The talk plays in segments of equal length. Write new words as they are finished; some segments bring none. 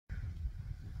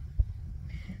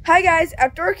Hi guys,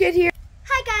 Outdoor Kid here.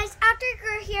 Hi guys, Outdoor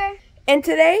Girl here. And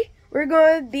today we're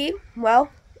going to be,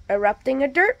 erupting a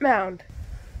dirt mound.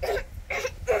 Once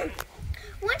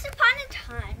upon a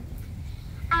time,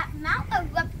 at Mount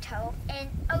Erupto in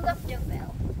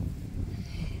Eruptoville,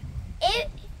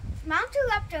 Mount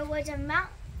Erupto was a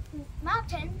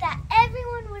mountain that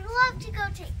everyone would love to go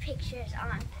take pictures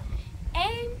on.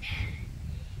 And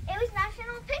it was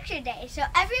National Picture Day, so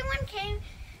everyone came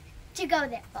to go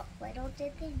there. But little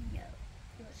did they know,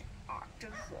 it was an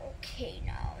active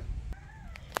volcano.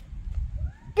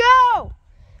 Go!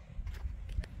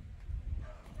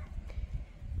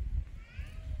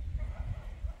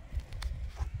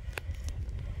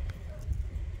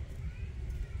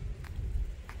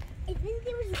 I think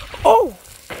there was... Oh!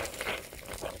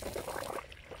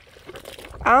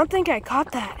 I don't think I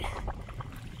caught that.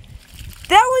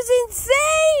 That was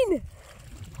insane!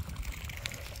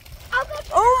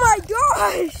 Oh my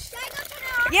gosh! Should I go turn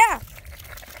it off? Yeah.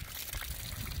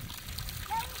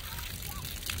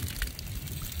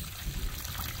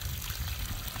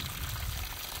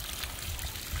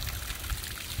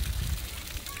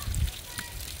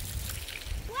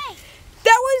 Wait.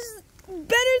 That was better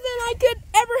than I could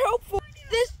ever hope for.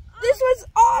 This was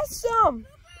awesome.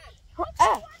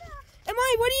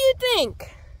 Imani, what do you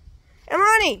think?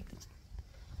 Imani. It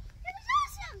was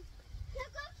awesome. Now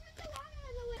go turn the water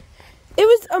in the way. It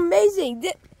was amazing.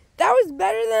 That was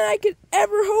better than I could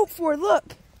ever hope for.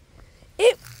 Look.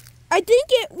 I think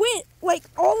it went like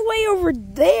all the way over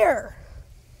there.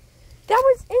 That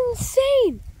was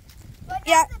insane. But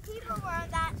Yeah. now the people were on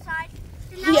that side.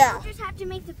 So now Yeah. we'll just have to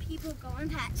make the people go on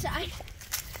that side.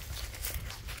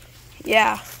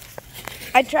 Yeah.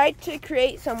 I tried to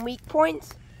create some weak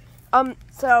points.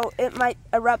 So it might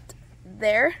erupt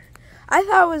there. I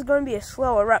thought it was going to be a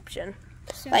slow eruption.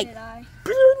 So like, did I.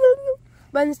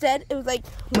 But instead, it was like,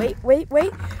 wait,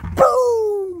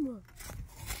 boom!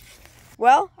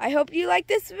 Well, I hope you like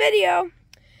this video.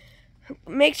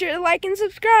 Make sure to like and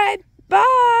subscribe.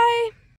 Bye!